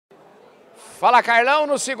Fala Carlão,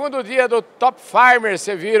 no segundo dia do Top Farmers,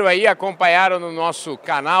 vocês viram aí, acompanharam no nosso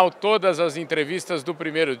canal todas as entrevistas do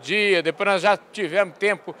primeiro dia, depois nós já tivemos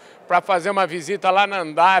tempo para fazer uma visita lá na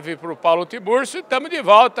Andave para o Paulo Tiburcio, e estamos de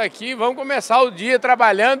volta aqui, vamos começar o dia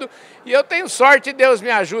trabalhando, e eu tenho sorte, Deus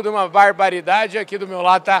me ajuda, uma barbaridade, aqui do meu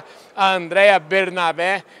lado está a Andreia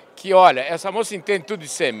Bernabé, que olha, essa moça entende tudo de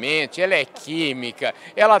semente, ela é química,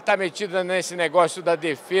 ela está metida nesse negócio da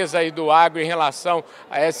defesa aí do agro em relação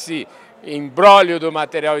a esse imbróglio do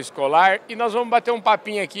material escolar, e nós vamos bater um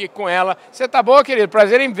papinho aqui com ela. Você tá boa, querido?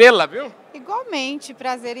 Prazer em vê-la, viu? Igualmente,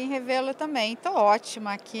 prazer em revê-lo também. Estou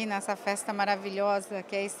ótima aqui nessa festa maravilhosa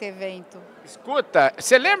que é esse evento. Escuta,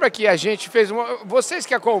 você lembra que a gente fez uma... Vocês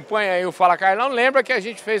que acompanham aí o Fala Carlão, lembra que a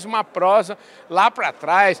gente fez uma prosa lá para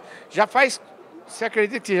trás, já faz... Você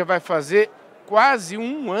acredita que já vai fazer quase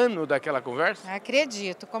um ano daquela conversa?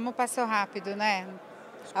 Acredito, como passou rápido, né?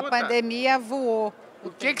 Escuta, a pandemia voou. O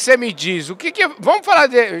que você me diz? Vamos falar,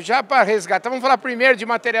 já para resgatar, vamos falar primeiro de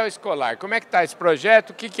material escolar. Como é que está esse projeto?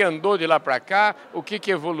 O que andou de lá para cá? O que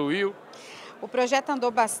evoluiu? O projeto andou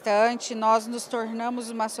bastante, nós nos tornamos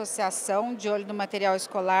uma associação de olho no material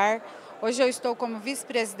escolar. Hoje eu estou como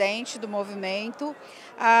vice-presidente do movimento.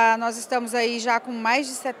 Nós estamos aí já com mais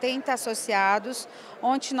de 70 associados,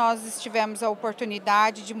 onde nós tivemos a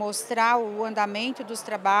oportunidade de mostrar o andamento dos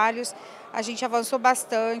trabalhos. A gente avançou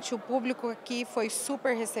bastante, o público aqui foi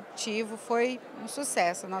super receptivo, foi um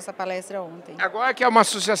sucesso a nossa palestra ontem. Agora que é uma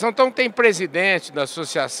associação, então tem presidente da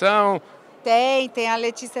associação? Tem a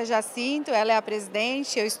Letícia Jacinto, ela é a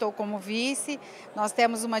presidente, eu estou como vice. Nós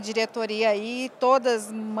temos uma diretoria aí,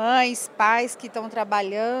 todas mães, pais que estão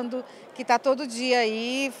trabalhando, que está todo dia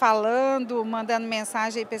aí falando, mandando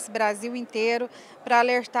mensagem para esse Brasil inteiro para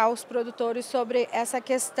alertar os produtores sobre essa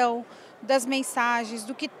questão das mensagens,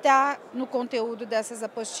 do que está no conteúdo dessas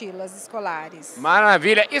apostilas escolares.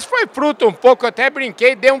 Maravilha. Isso foi fruto um pouco, eu até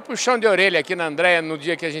brinquei, dei um puxão de orelha aqui na Andreia no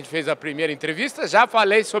dia que a gente fez a primeira entrevista, já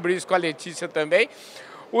falei sobre isso com a Letícia também.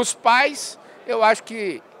 Os pais, eu acho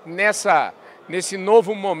que nesse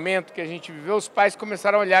novo momento que a gente viveu, os pais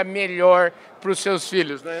começaram a olhar melhor para os seus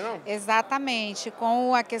filhos, não é não? Exatamente.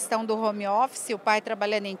 Com a questão do home office, o pai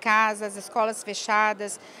trabalhando em casa, as escolas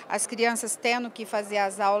fechadas, as crianças tendo que fazer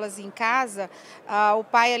as aulas em casa, o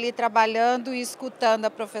pai ali trabalhando e escutando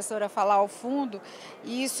a professora falar ao fundo,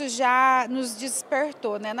 e isso já nos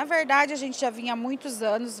despertou, né? Na verdade, a gente já vinha há muitos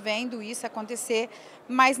anos vendo isso acontecer,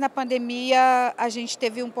 mas na pandemia a gente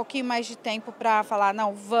teve um pouquinho mais de tempo para falar,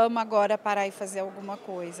 não, vamos agora parar e fazer alguma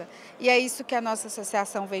coisa. E é isso que a nossa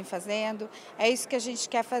associação vem fazendo, é isso que a gente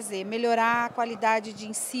quer fazer, melhorar a qualidade de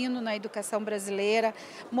ensino na educação brasileira,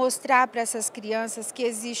 mostrar para essas crianças que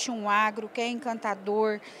existe um agro, que é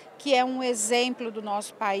encantador, que é um exemplo do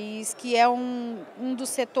nosso país, que é um dos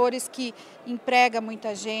setores que emprega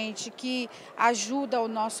muita gente, que ajuda o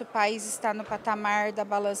nosso país a estar no patamar da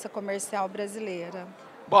balança comercial brasileira.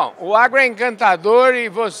 Bom, o agro é encantador e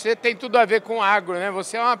você tem tudo a ver com agro, né?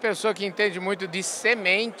 Você é uma pessoa que entende muito de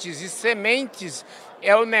sementes, e sementes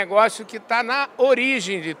é o negócio que está na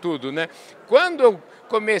origem de tudo, né? Quando eu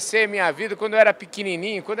comecei minha vida, quando eu era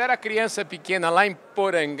pequenininho, quando eu era criança pequena, lá em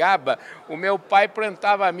Porangaba, o meu pai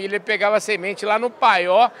plantava milho, ele pegava semente lá no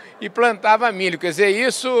paió e plantava milho. Quer dizer,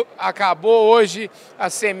 isso acabou hoje, a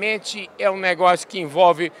semente é um negócio que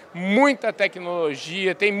envolve muita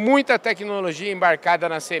tecnologia, tem muita tecnologia embarcada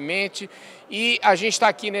na semente, e a gente está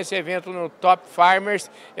aqui nesse evento no Top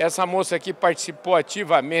Farmers. Essa moça aqui participou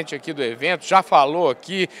ativamente aqui do evento, já falou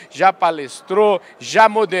aqui, já palestrou, já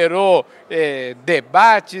moderou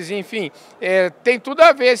debates, enfim, tem tudo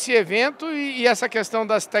a ver esse evento e essa questão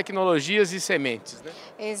das tecnologias e sementes, né?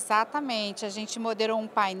 Exatamente, a gente moderou um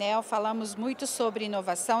painel, falamos muito sobre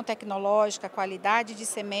inovação tecnológica, qualidade de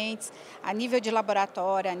sementes, a nível de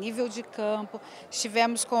laboratório, a nível de campo.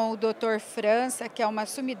 Estivemos com o Dr. França, que é uma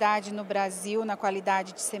sumidade no Brasil na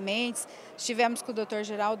qualidade de sementes. Estivemos com o Dr.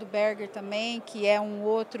 Geraldo Berger também, que é um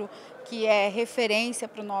outro que é referência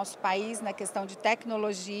para o nosso país na questão de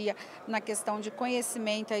tecnologia, na questão de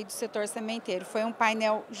conhecimento aí do setor sementeiro. Foi um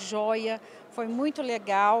painel joia, foi muito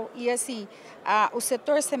legal e assim, o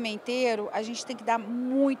setor sementeiro, a gente tem que dar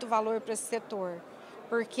muito valor para esse setor,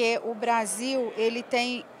 porque o Brasil, ele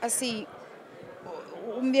tem assim,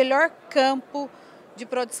 o melhor campo de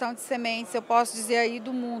produção de sementes, eu posso dizer aí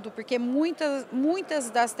do mundo, porque muitas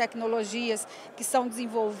das tecnologias que são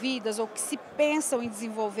desenvolvidas ou que se pensam em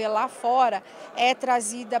desenvolver lá fora é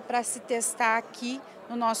trazida para se testar aqui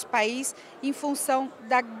no nosso país, em função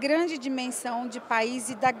da grande dimensão de país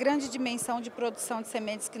e da grande dimensão de produção de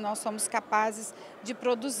sementes que nós somos capazes de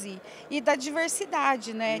produzir. E da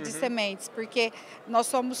diversidade, né, de sementes, porque nós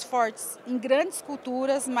somos fortes em grandes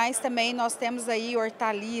culturas, mas também nós temos aí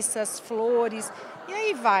hortaliças, flores, e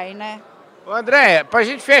aí vai, né? Ô André, para a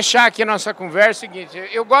gente fechar aqui a nossa conversa, é o seguinte,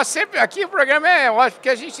 eu gosto sempre, aqui o programa é ótimo, porque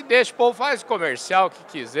a gente deixa, o povo faz comercial, o que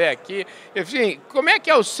quiser aqui. Enfim, como é que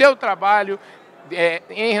é o seu trabalho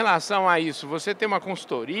em relação a isso? Você tem uma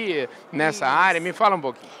consultoria nessa área? Me fala um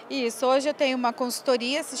pouquinho. Isso, hoje eu tenho uma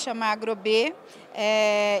consultoria, se chama AgroB.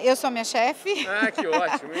 Eu sou minha chefe. Ah, que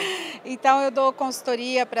ótimo, hein? Então eu dou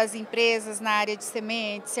consultoria para as empresas na área de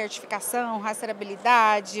sementes, certificação,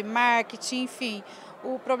 rastreabilidade, marketing, enfim.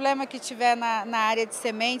 O problema que tiver na área de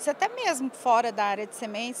sementes, até mesmo fora da área de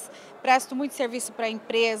sementes, presto muito serviço para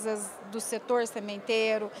empresas do setor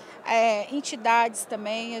sementeiro, entidades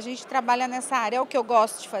também. A gente trabalha nessa área, é o que eu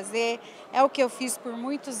gosto de fazer, é o que eu fiz por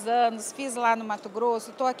muitos anos, fiz lá no Mato Grosso,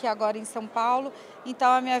 estou aqui agora em São Paulo.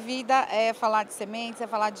 Então a minha vida é falar de sementes, é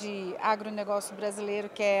falar de agronegócio brasileiro,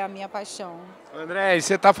 que é a minha paixão. André,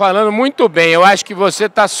 você está falando muito bem, eu acho que você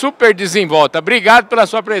está super desenvolta. Obrigado pela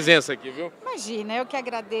sua presença aqui, viu? Imagina, eu que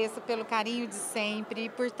agradeço pelo carinho de sempre e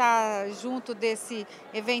por estar junto desse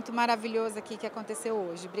evento maravilhoso aqui que aconteceu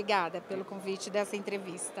hoje. Obrigada pelo convite dessa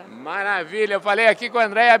entrevista. Maravilha, eu falei aqui com a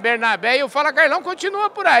Andreia Bernabé e o Fala Carlão continua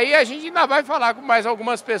por aí. A gente ainda vai falar com mais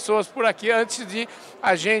algumas pessoas por aqui antes de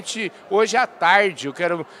a gente, hoje à tarde, eu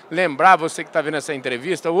quero lembrar você que está vendo essa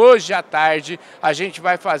entrevista, hoje à tarde a gente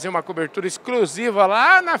vai fazer uma cobertura exclusiva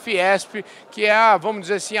lá na Fiesp, que é, vamos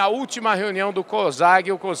dizer assim, a última reunião do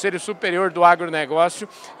COSAG, o Conselho Superior do Agronegócio.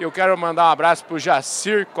 Eu quero mandar um abraço para o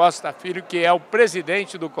Jacir Costa Filho, que é o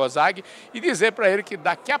presidente do COSAG, e dizer para ele que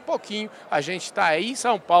daqui a pouquinho a gente está aí em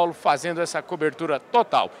São Paulo fazendo essa cobertura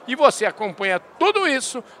total. E você acompanha tudo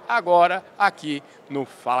isso agora aqui no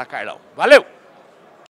Fala Carlão. Valeu!